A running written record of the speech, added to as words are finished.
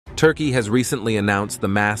Turkey has recently announced the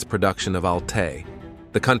mass production of Altay,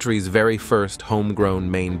 the country's very first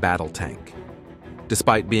homegrown main battle tank.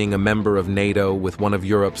 Despite being a member of NATO with one of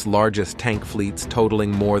Europe's largest tank fleets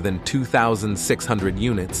totaling more than 2,600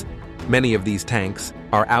 units, many of these tanks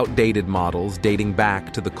are outdated models dating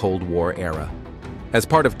back to the Cold War era. As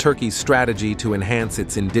part of Turkey's strategy to enhance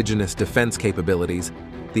its indigenous defense capabilities,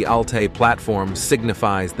 the Altay platform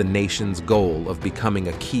signifies the nation's goal of becoming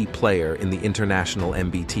a key player in the international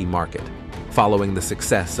MBT market, following the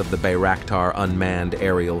success of the Bayraktar unmanned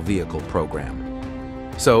aerial vehicle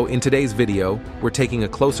program. So, in today's video, we're taking a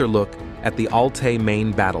closer look at the Altay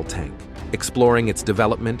main battle tank, exploring its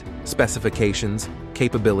development, specifications,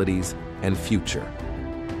 capabilities, and future.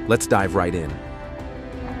 Let's dive right in.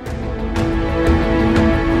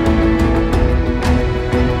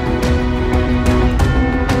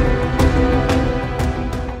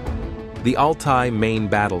 The Altay main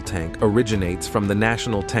battle tank originates from the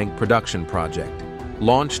National Tank Production Project,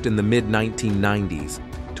 launched in the mid-1990s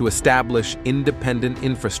to establish independent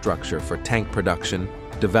infrastructure for tank production,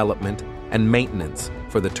 development, and maintenance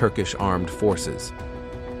for the Turkish armed forces.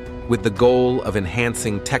 With the goal of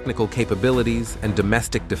enhancing technical capabilities and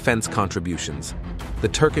domestic defense contributions, the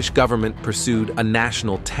Turkish government pursued a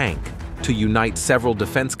national tank to unite several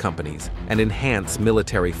defense companies and enhance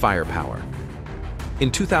military firepower. In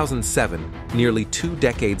 2007, nearly 2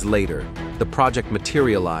 decades later, the project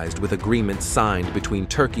materialized with agreements signed between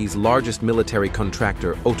Turkey's largest military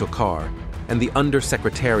contractor, Otokar, and the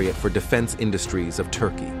Undersecretariat for Defense Industries of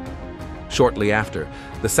Turkey. Shortly after,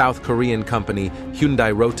 the South Korean company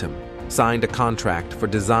Hyundai Rotem signed a contract for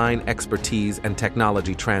design expertise and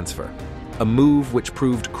technology transfer, a move which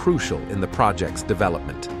proved crucial in the project's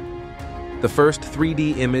development. The first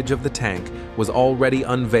 3D image of the tank was already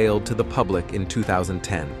unveiled to the public in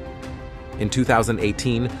 2010. In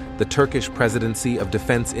 2018, the Turkish Presidency of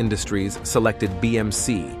Defense Industries selected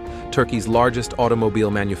BMC, Turkey's largest automobile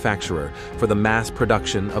manufacturer, for the mass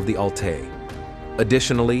production of the Altay.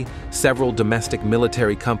 Additionally, several domestic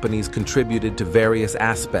military companies contributed to various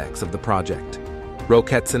aspects of the project.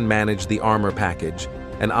 Roketsan managed the armor package,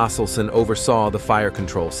 and Aselsan oversaw the fire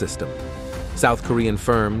control system. South Korean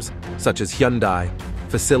firms, such as Hyundai,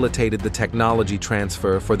 facilitated the technology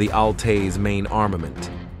transfer for the Altay's main armament,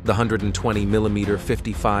 the 120mm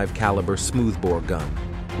 55 caliber smoothbore gun,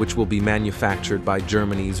 which will be manufactured by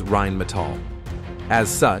Germany's Rheinmetall. As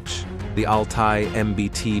such, the Altay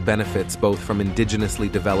MBT benefits both from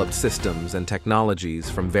indigenously developed systems and technologies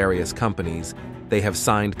from various companies they have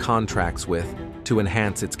signed contracts with to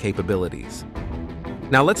enhance its capabilities.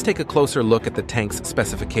 Now let's take a closer look at the tank's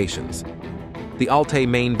specifications. The Altay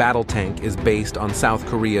main battle tank is based on South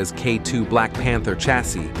Korea's K2 Black Panther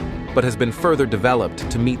chassis, but has been further developed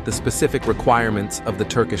to meet the specific requirements of the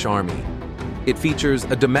Turkish army. It features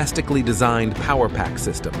a domestically designed power pack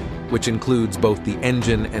system, which includes both the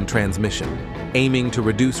engine and transmission, aiming to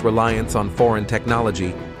reduce reliance on foreign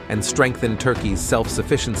technology and strengthen Turkey's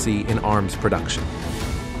self-sufficiency in arms production.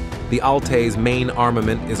 The Altay's main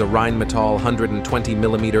armament is a Rheinmetall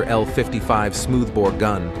 120mm L55 smoothbore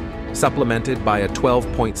gun, supplemented by a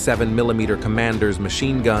 12.7mm Commander's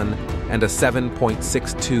machine gun and a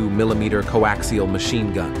 7.62mm coaxial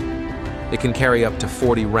machine gun. It can carry up to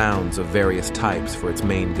 40 rounds of various types for its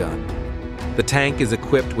main gun. The tank is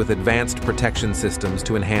equipped with advanced protection systems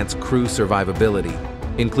to enhance crew survivability,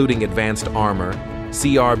 including advanced armor,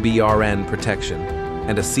 CRBRN protection,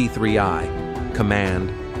 and a C3I, command,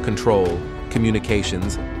 control,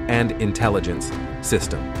 communications, and intelligence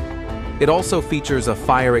system. It also features a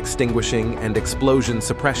fire extinguishing and explosion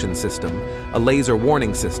suppression system, a laser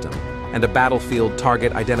warning system, and a battlefield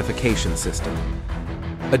target identification system.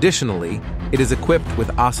 Additionally, it is equipped with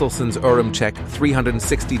Aselsan's Örümcek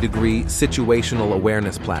 360-degree situational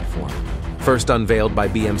awareness platform, first unveiled by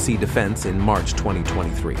BMC Defense in March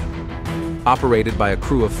 2023. Operated by a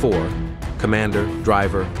crew of 4, commander,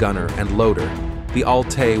 driver, gunner, and loader, the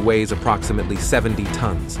Altay weighs approximately 70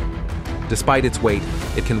 tons. Despite its weight,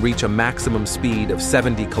 it can reach a maximum speed of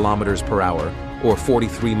 70 kilometers per hour or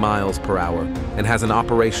 43 miles per hour and has an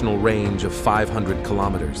operational range of 500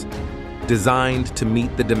 kilometers. Designed to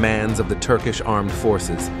meet the demands of the Turkish armed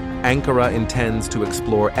forces, Ankara intends to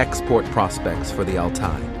explore export prospects for the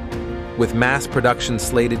Altay. With mass production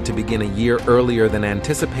slated to begin a year earlier than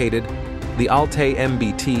anticipated, the Altay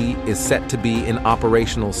MBT is set to be in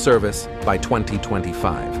operational service by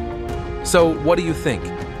 2025. So, what do you think?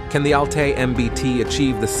 Can the Altay MBT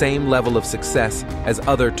achieve the same level of success as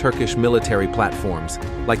other Turkish military platforms,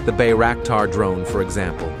 like the Bayraktar drone, for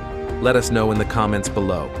example? Let us know in the comments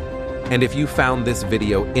below. And if you found this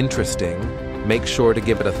video interesting, make sure to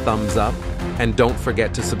give it a thumbs up And don't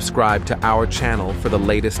forget to subscribe to our channel for the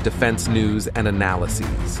latest defense news and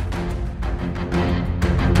analyses.